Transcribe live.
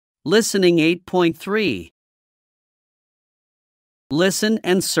Listening 8.3. Listen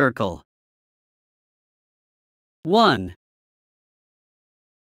and circle. 1.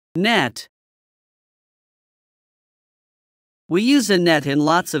 Net. We use a net in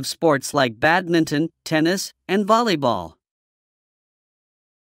lots of sports like badminton, tennis, and volleyball.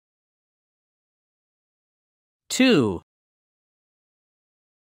 2.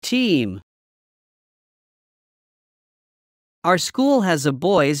 Team. Our school has a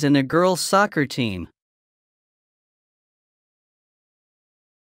boys' and a girls' soccer team.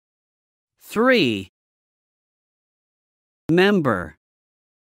 3. Member.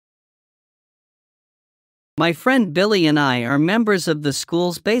 My friend Billy and I are members of the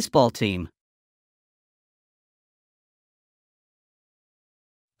school's baseball team.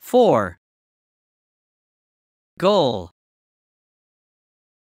 4. Goal.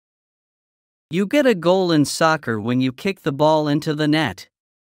 You get a goal in soccer when you kick the ball into the net.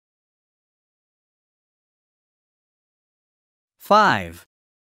 5.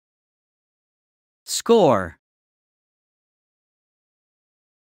 Score.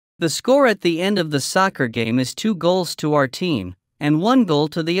 The score at the end of the soccer game is 2 goals to our team, and 1 goal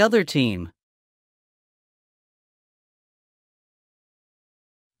to the other team.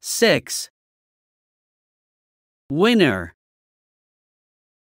 6. Winner.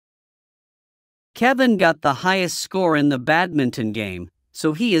 Kevin got the highest score in the badminton game,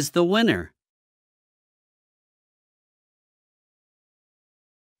 so he is the winner.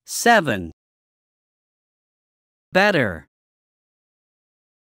 7. Better.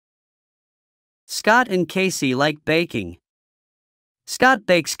 Scott and Casey like baking. Scott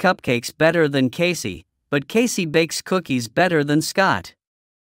bakes cupcakes better than Casey, but Casey bakes cookies better than Scott.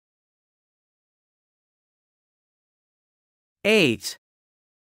 8.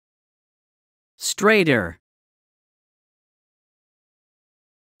 Straighter.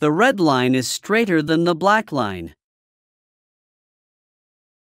 The red line is straighter than the black line.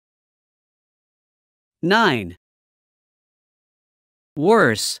 9.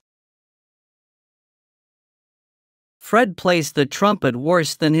 Worse. Fred plays the trumpet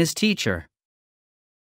worse than his teacher.